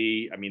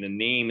quality. I mean, the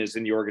name is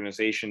in the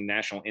organization,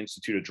 National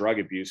Institute of Drug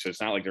Abuse. So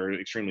it's not like they're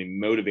extremely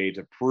motivated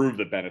to prove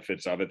the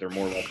benefits of it. They're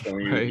more or less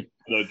showing right.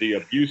 you the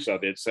abuse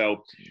of it.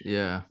 So,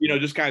 yeah,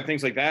 just kind of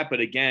things like that. But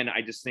again,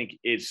 I just think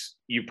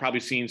you've probably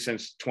seen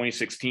since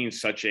 2016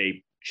 such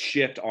a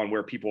shift on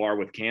where people are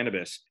with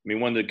cannabis. I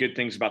mean, one of the good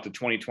things about the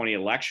 2020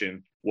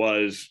 election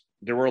was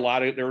there were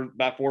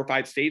about 4 or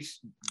 5 states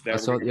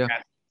that were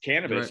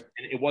cannabis, right.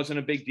 And it wasn't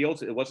a big deal.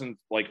 It wasn't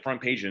like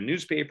front page in a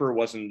newspaper. It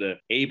wasn't the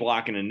A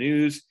block in the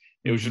news.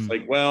 It was just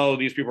like, well,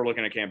 these people are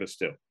looking at cannabis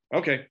too.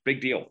 Okay,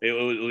 big deal. It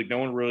was like no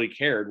one really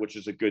cared, which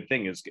is a good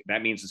thing.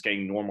 That means it's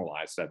getting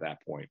normalized at that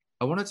point.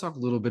 I want to talk a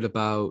little bit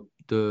about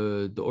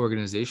the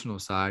organizational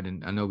side,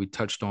 and I know we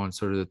touched on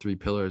sort of the 3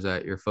 pillars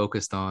that you're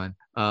focused on.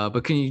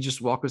 But can you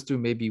just walk us through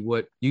maybe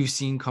what you've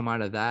seen come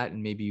out of that,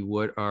 and maybe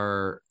what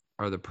are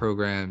the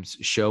programs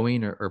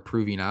showing or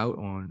proving out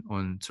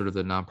on sort of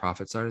the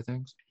nonprofit side of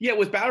things? Yeah,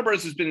 with Battle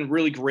Brothers has been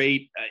really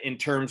great in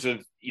terms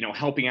of,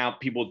 helping out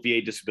people with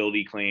VA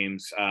disability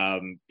claims. I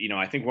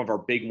think one of our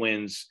big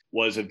wins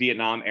was a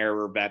Vietnam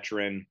era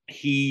veteran.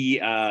 He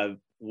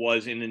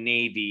was in the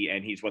Navy,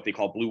 and he's what they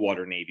call blue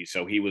water Navy.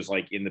 So he was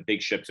like in the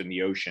big ships in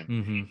the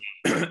ocean,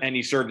 and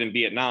he served in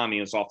Vietnam. He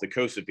was off the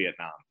coast of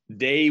Vietnam.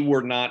 They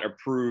were not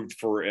approved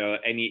for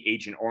any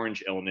Agent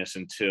Orange illness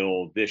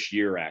until this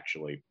year,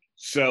 actually.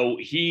 So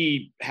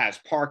he has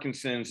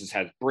Parkinson's, has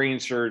had brain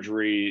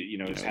surgery,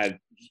 has had,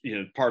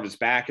 part of his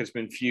back has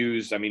been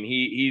fused. I mean,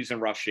 he's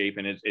in rough shape,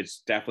 and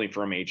it's definitely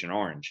from Agent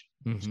Orange.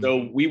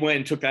 So we went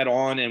and took that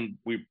on, and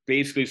we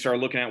basically started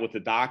looking at what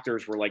the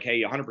doctors were like,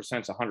 hey,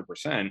 100% is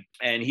 100%.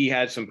 And he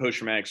had some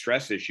post-traumatic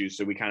stress issues.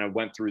 So we kind of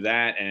went through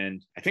that.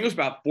 And I think it was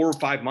about 4 or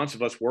 5 months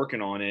of us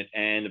working on it.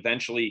 And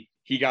eventually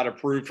he got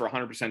approved for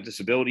 100%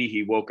 disability.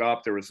 He woke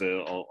up, there was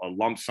a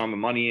lump sum of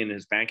money in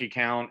his bank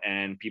account,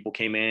 and people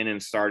came in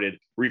and started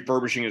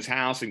refurbishing his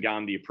house and got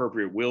him the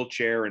appropriate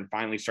wheelchair, and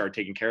finally started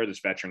taking care of this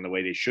veteran the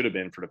way they should have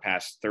been for the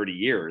past 30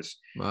 years.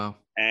 Wow.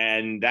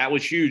 And that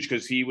was huge,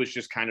 because he was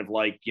just kind of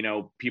like,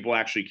 people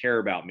actually care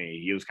about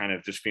me. He was kind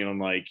of just feeling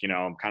like,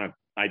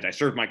 I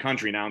served my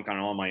country. Now I'm kind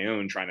of on my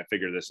own trying to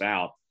figure this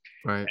out.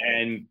 Right.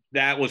 And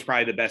that was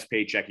probably the best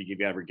paycheck you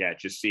could ever get,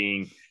 just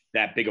seeing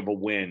that big of a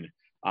win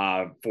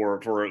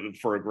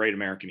for a great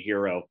American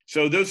hero.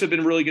 So those have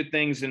been really good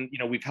things. And,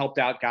 we've helped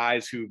out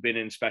guys who've been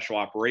in special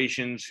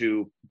operations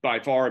who by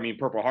far,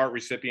 Purple Heart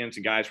recipients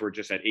and guys who are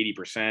just at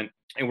 80%,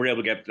 and we're able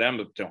to get them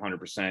up to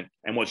 100%.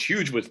 And what's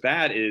huge with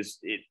that is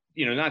it,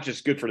 not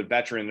just good for the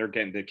veteran, they're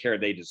getting the care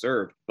they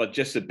deserve, but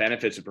just the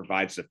benefits it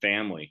provides the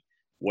family.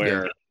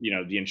 Where,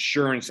 the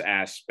insurance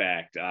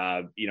aspect,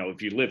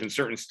 if you live in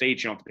certain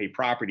states, you don't have to pay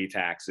property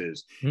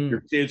taxes.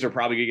 Your kids are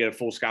probably going to get a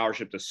full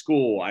scholarship to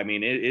school. I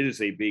mean, it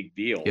is a big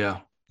deal. Yeah.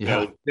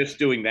 So just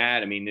doing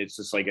that, it's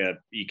just like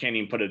you can't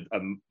even put a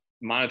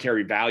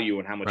monetary value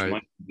on how much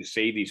money you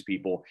save these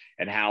people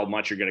and how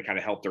much you're going to kind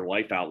of help their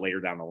life out later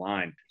down the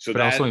line. So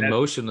but also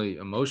emotionally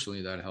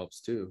that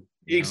helps too.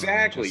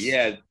 Exactly.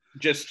 Yeah.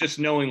 Just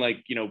knowing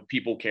like,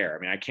 people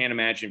care. I can't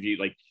imagine if you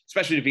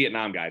especially the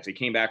Vietnam guys, they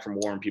came back from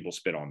war and people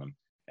spit on them.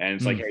 And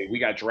it's like, hey, we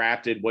got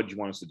drafted. What do you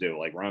want us to do?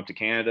 Like run up to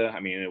Canada?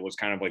 It was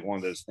kind of like one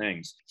of those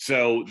things.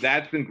 So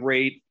that's been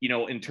great.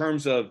 In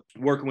terms of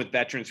working with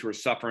veterans who are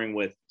suffering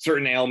with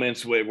certain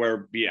ailments, where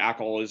it be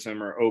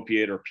alcoholism or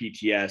opiate or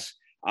PTS,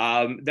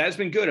 that's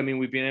been good.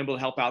 We've been able to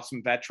help out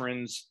some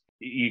veterans.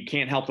 You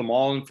can't help them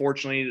all,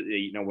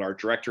 unfortunately. Our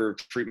director of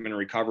treatment and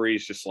recovery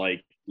is just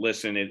like,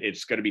 listen,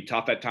 it's going to be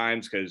tough at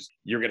times because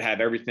you're going to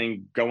have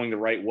everything going the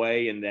right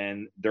way, and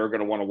then they're going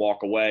to want to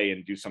walk away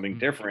and do something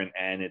different.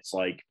 And it's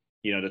like,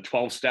 the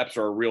 12 steps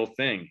are a real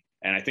thing.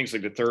 And I think it's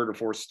like the 3rd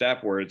or 4th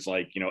step where it's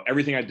like,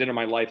 everything I did in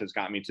my life has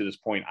got me to this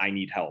point. I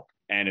need help.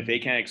 And if they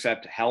can't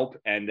accept help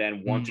and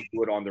then want to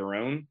do it on their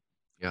own,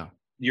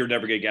 you're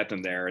never going to get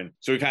them there. And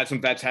so we've had some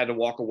vets had to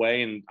walk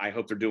away, and I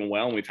hope they're doing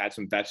well. And we've had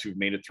some vets who've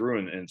made it through,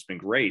 and it's been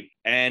great.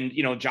 And,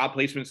 job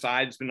placement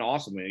side, it's been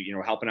awesome.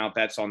 Helping out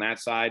vets on that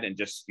side, and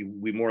just,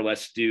 we more or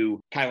less do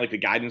kind of like the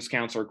guidance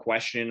counselor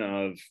question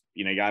of,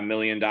 you got $1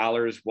 million.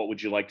 What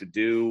would you like to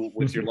do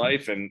with your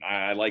life? And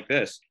I like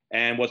this.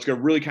 And what's going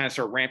to really kind of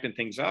start ramping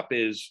things up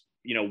is,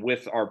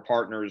 with our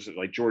partners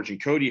like George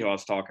and Cody, who I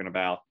was talking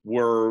about,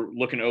 we're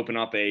looking to open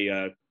up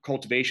a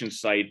cultivation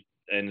site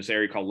in this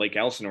area called Lake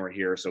Elsinore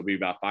here. So it'll be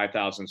about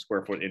 5,000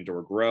 square foot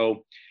indoor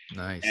grow.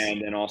 Nice.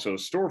 And then also a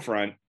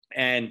storefront.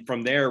 And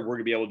from there, we're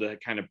going to be able to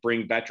kind of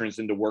bring veterans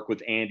in to work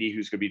with Andy,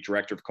 who's going to be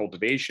director of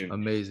cultivation.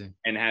 Amazing.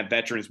 And have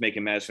veterans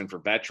making medicine for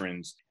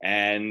veterans.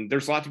 And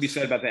there's a lot to be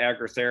said about the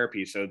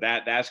agrotherapy. So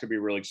that's going to be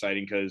really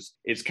exciting, because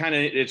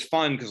it's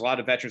fun, because a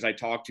lot of veterans I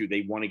talk to,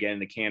 they want to get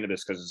into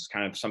cannabis because it's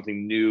kind of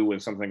something new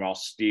and something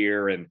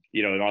austere, and,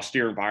 an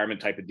austere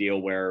environment type of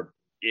deal where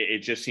it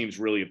just seems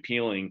really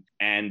appealing,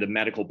 and the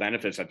medical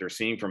benefits that they're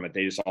seeing from it,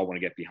 they just all want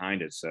to get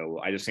behind it. So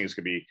I just think it's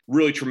going to be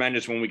really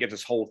tremendous when we get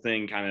this whole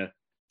thing kind of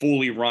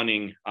fully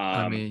running.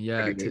 I mean,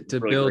 yeah, to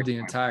really build the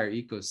entire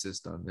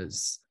ecosystem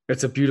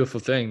it's a beautiful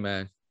thing,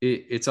 man.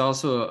 It's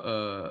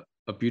also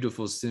a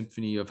beautiful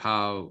symphony of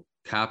how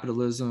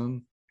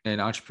capitalism and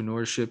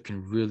entrepreneurship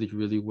can really,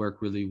 really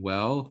work really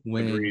well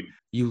when Agreed.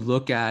 you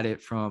look at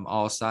it from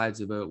all sides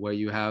of it, where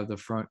you have the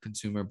front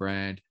consumer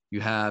brand, you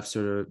have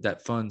sort of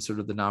that fund, sort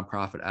of the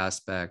nonprofit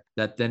aspect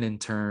that then in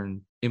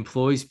turn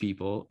employs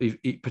people.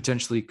 It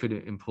potentially could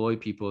employ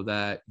people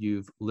that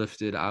you've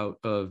lifted out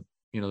of,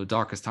 the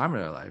darkest time of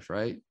their life,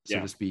 right?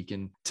 So to speak.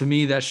 And to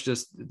me, that's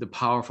just the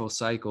powerful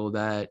cycle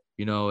that,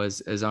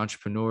 as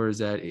entrepreneurs,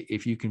 that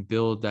if you can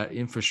build that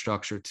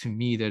infrastructure, to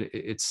me, that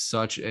it's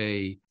such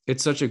a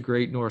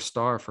great North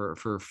Star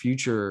for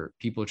future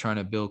people trying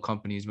to build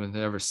companies in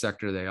whatever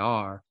sector they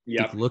are.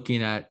 Yep.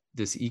 Looking at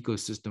this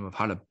ecosystem of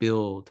how to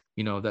build,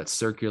 that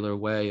circular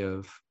way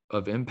of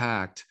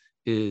impact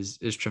is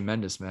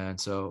tremendous, man.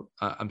 So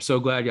I'm so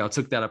glad y'all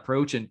took that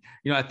approach. And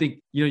I think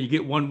you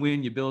get one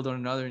win, you build on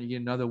another, and you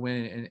get another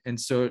win, and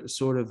so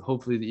sort of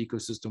hopefully the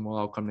ecosystem will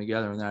all come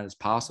together, and that is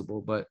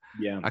possible. But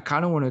I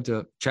kind of wanted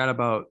to chat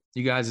about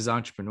you guys'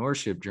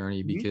 entrepreneurship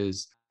journey,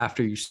 because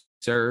after you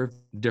serve,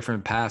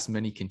 different paths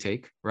many can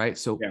take, right?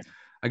 So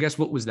I guess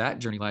what was that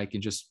journey like,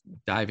 and just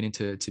diving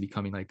into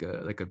becoming like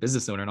a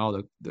business owner and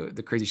all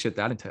the crazy shit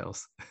that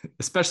entails,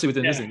 especially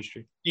within this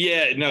industry?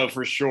 Yeah, no,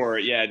 for sure.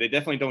 Yeah, they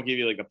definitely don't give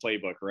you like a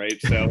playbook, right?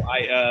 So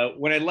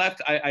when I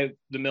left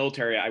the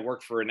military, I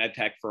worked for an ed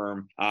tech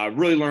firm.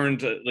 Really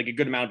learned like a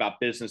good amount about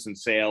business and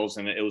sales,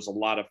 and it was a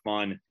lot of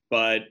fun.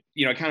 But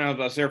I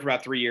was there for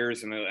about 3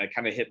 years, and I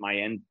kind of hit my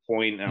end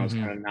point, and I was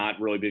kind of not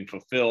really being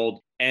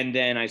fulfilled. And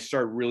then I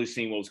started really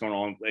seeing what was going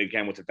on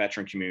again with the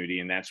veteran community,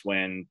 and that's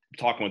when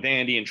talking with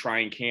Andy and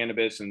trying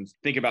cannabis and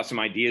thinking about some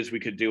ideas we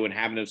could do and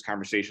having those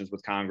conversations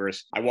with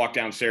Congress. I walked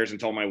downstairs and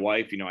told my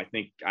wife, I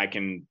think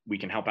we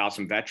can help out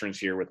some veterans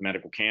here with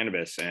medical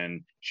cannabis,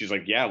 and she's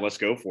like, yeah, let's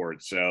go for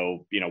it.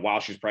 So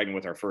while she's pregnant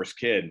with our first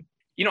kid,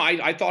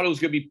 I thought it was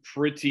going to be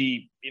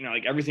pretty,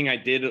 like everything I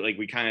did, like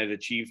we kind of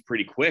achieved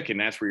pretty quick. And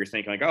that's where you're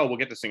thinking like, oh, we'll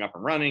get this thing up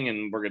and running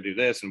and we're going to do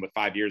this. And with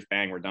 5 years,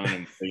 bang, we're done.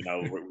 And,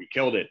 we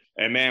killed it.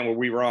 And man, were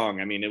we wrong?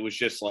 I mean, it was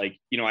just like,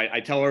 I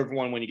tell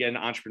everyone when you get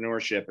into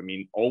entrepreneurship,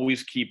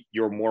 always keep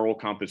your moral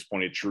compass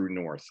pointed true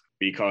north,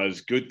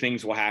 because good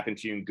things will happen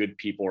to you and good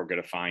people are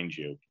going to find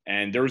you.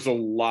 And there's a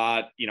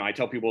lot, I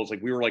tell people, it's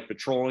like we were like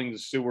patrolling the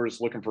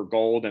sewers looking for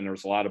gold, and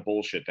there's a lot of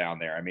bullshit down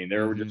there.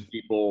 There were just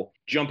people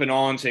jumping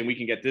on saying we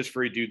can get this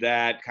free, do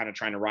that, kind of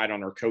trying to ride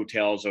on our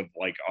coattails of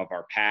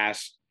our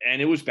past.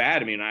 And it was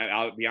bad.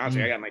 I'll be honest,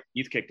 I got my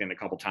teeth kicked in a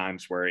couple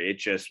times where it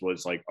just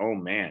was like, oh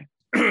man,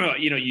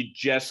 you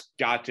just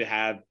got to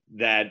have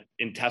that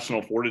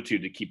intestinal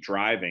fortitude to keep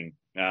driving.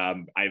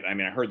 I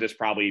heard this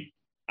probably,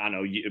 I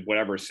don't know,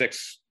 whatever,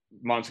 6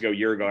 months ago,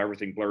 year ago,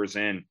 everything blurs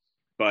in.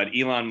 But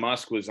Elon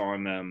Musk was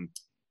on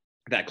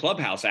that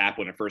Clubhouse app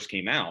when it first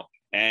came out,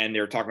 and they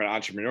were talking about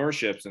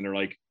entrepreneurships, and they're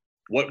like,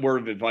 what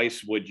word of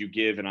advice would you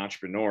give an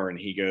entrepreneur? And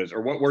he goes,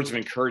 or what words of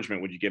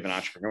encouragement would you give an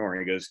entrepreneur?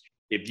 And he goes,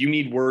 if you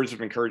need words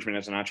of encouragement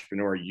as an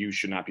entrepreneur, you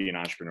should not be an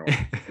entrepreneur.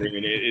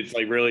 It's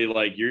like really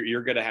like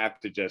you're going to have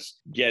to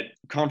just get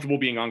comfortable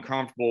being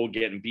uncomfortable,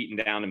 getting beaten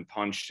down and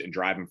punched and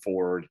driving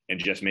forward and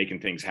just making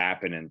things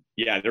happen. And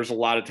yeah, there's a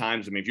lot of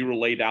times, if you were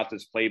laid out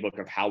this playbook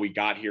of how we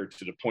got here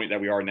to the point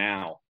that we are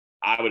now,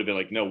 I would have been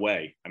like, no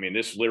way.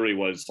 This literally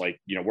was like,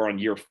 we're on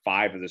year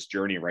 5 of this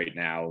journey right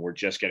now. And we're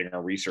just getting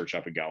our research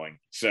up and going.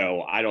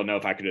 So I don't know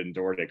if I could have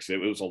endured it, because it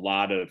was a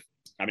lot of,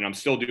 I'm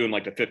still doing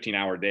like the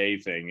 15-hour day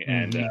thing.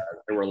 And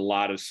there were a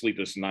lot of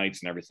sleepless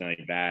nights and everything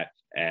like that.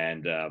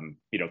 And,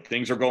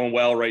 things are going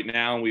well right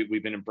now.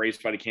 We've been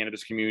embraced by the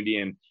cannabis community,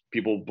 and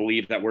people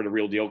believe that we're the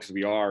real deal because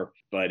we are,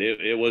 but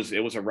it was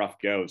a rough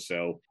go.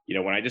 So,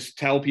 when I just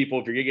tell people,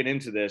 if you're gonna get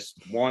into this,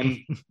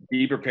 one,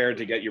 be prepared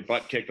to get your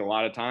butt kicked a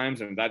lot of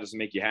times. And if that doesn't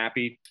make you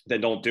happy,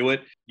 then don't do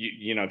it.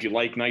 If you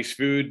like nice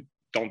food,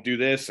 don't do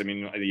this. I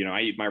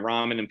eat my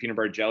ramen and peanut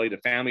butter jelly. The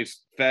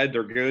family's fed,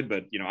 they're good,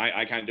 but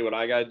I kind of do what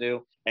I got to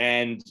do.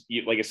 And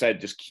like I said,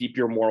 just keep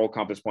your moral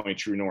compass pointing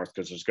true north,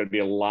 because there's going to be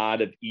a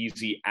lot of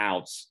easy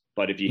outs.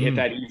 But if you hit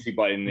that easy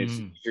button, it's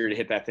easier to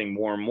hit that thing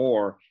more and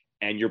more.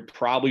 And you're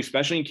probably,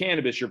 especially in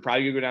cannabis, you're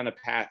probably gonna go down a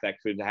path that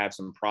could have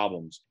some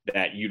problems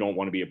that you don't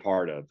want to be a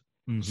part of.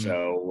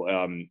 So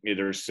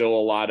there's still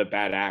a lot of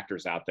bad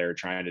actors out there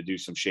trying to do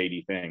some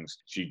shady things.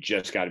 So you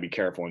just got to be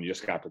careful, and you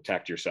just got to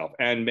protect yourself,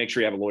 and make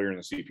sure you have a lawyer and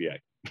a CPA.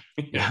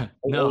 Yeah,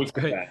 no,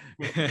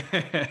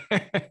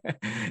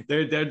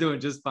 they're doing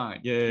just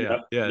fine. Yeah.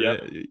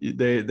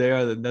 They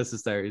are the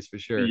necessaries for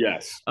sure.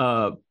 Yes.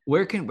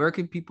 Where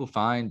can people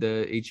find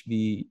the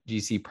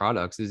HVGC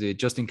products? Is it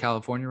just in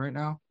California right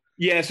now?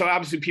 Yeah, so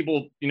obviously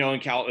people, in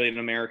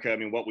America,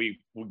 what we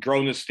we grow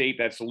in the state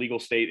that's a legal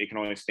state. It can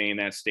only stay in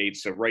that state.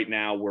 So right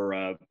now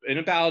we're in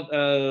about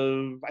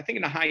I think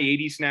in the high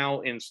 80s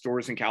now in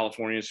stores in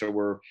California. So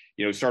we're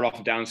start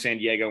off down in San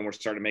Diego, and we're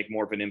starting to make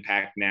more of an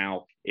impact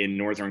now in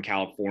Northern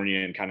California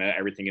and kind of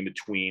everything in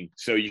between.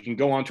 So you can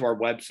go onto our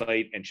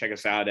website and check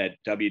us out at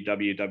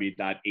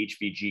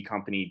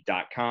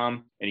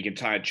www.hvgcompany.com, and you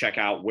can check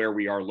out where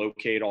we are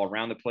located all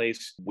around the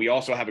place. We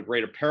also have a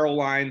great apparel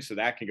line, so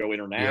that can go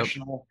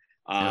international.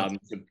 Yep.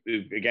 So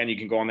again, you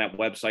can go on that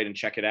website and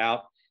check it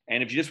out.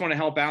 And if you just want to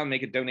help out and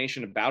make a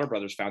donation to Bowder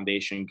Brothers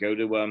Foundation, go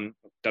to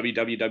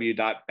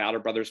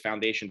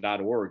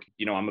www.bowderbrothersfoundation.org.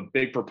 I'm a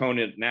big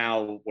proponent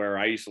now, where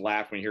I used to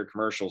laugh when you hear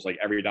commercials like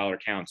every dollar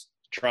counts.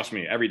 Trust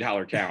me, every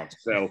dollar counts.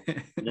 So,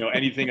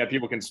 anything that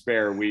people can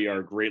spare, we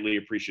are greatly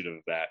appreciative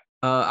of that.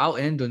 I'll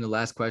end on the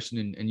last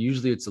question, and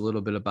usually it's a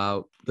little bit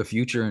about the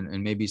future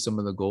and maybe some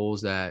of the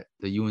goals that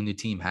you and the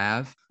team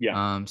have.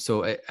 Yeah.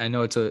 So I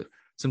know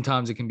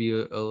sometimes it can be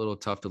a little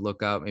tough to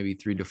look out maybe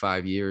 3 to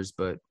 5 years,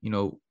 but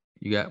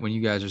when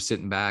you guys are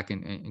sitting back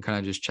and kind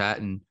of just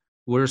chatting,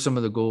 what are some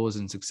of the goals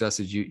and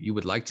successes you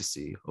would like to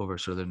see over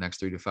sort of the next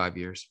 3 to 5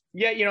 years?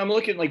 Yeah, I'm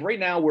looking like right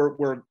now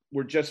we're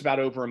just about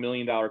over $1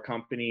 million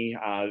company.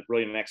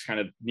 Really, the next kind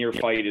of near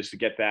fight is to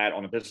get that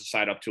on the business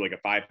side up to like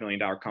a $5 million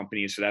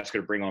company. So that's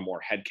going to bring on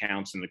more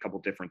headcounts and a couple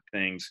different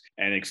things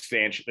and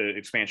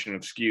expansion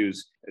of SKUs.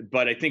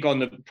 But I think on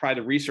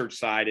the research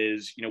side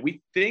is,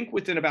 we think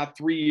within about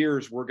 3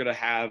 years we're going to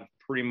have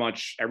pretty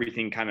much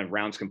everything kind of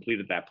rounds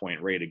complete at that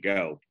point, ready to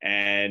go.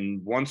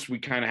 And once we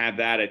kind of have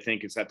that, I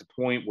think it's at the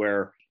point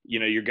where,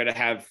 you're going to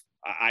have,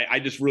 I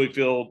just really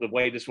feel the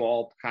way this will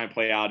all kind of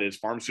play out is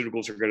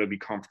pharmaceuticals are going to be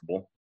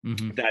comfortable,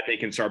 that they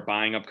can start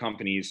buying up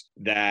companies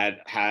that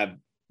have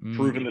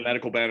proven the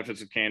medical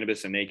benefits of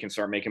cannabis, and they can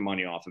start making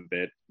money off of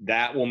it.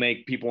 That will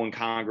make people in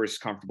Congress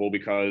comfortable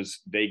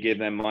because they give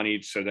them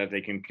money so that they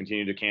can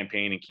continue to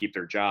campaign and keep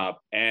their job.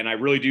 And I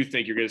really do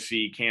think you're going to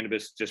see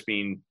cannabis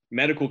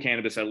medical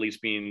cannabis at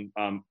least being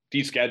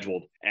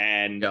descheduled,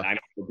 and I know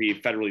it will be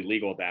federally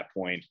legal at that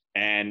point.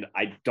 And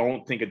I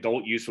don't think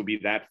adult use will be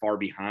that far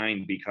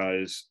behind,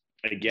 because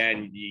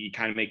again, you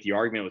kind of make the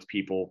argument with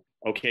people.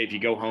 Okay, if you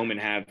go home and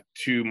have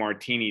 2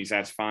 martinis,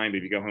 that's fine. But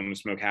if you go home and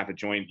smoke half a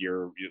joint,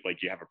 you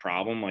have a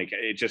problem. Like,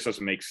 it just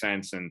doesn't make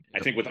sense. And I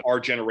think with our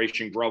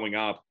generation growing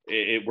up,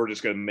 we're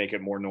just going to make it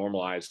more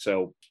normalized.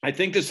 So I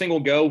think this thing will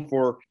go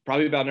for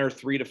probably about another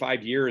 3 to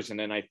 5 years. And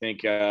then I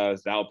think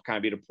that'll kind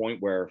of be the point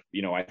where,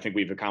 I think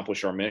we've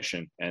accomplished our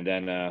mission. And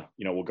then,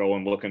 we'll go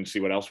and look and see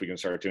what else we can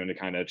start doing to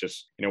kind of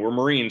just, we're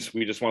Marines.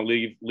 We just want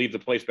to leave the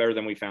place better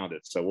than we found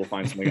it. So we'll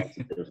find something else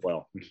to do as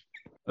well.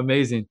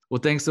 Amazing.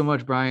 Well, thanks so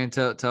much, Brian.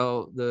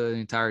 Tell the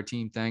entire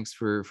team thanks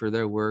for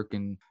their work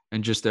and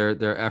just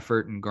their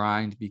effort and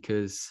grind,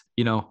 because,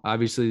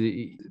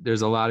 obviously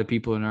there's a lot of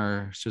people in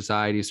our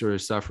society sort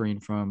of suffering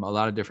from a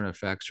lot of different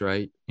effects,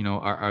 right?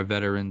 Our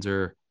veterans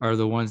are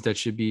the ones that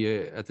should be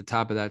at the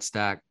top of that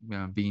stack,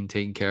 being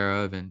taken care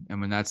of. And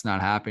when that's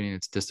not happening,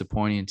 it's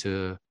disappointing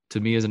to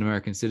me as an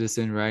American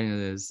citizen, right?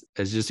 And as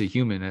just a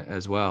human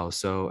as well.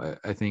 So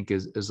I think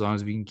as long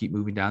as we can keep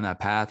moving down that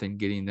path and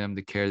getting them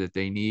the care that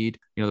they need,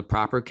 the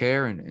proper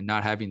care, and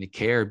not having the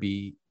care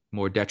be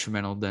more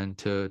detrimental than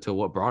to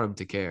what brought them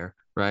to care,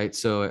 right?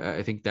 So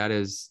I think that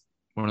is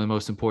one of the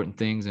most important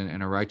things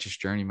in a righteous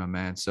journey, my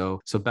man. So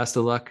best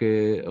of luck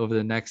over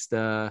the next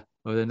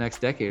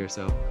decade or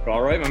so.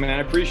 All right, my man.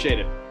 I appreciate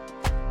it.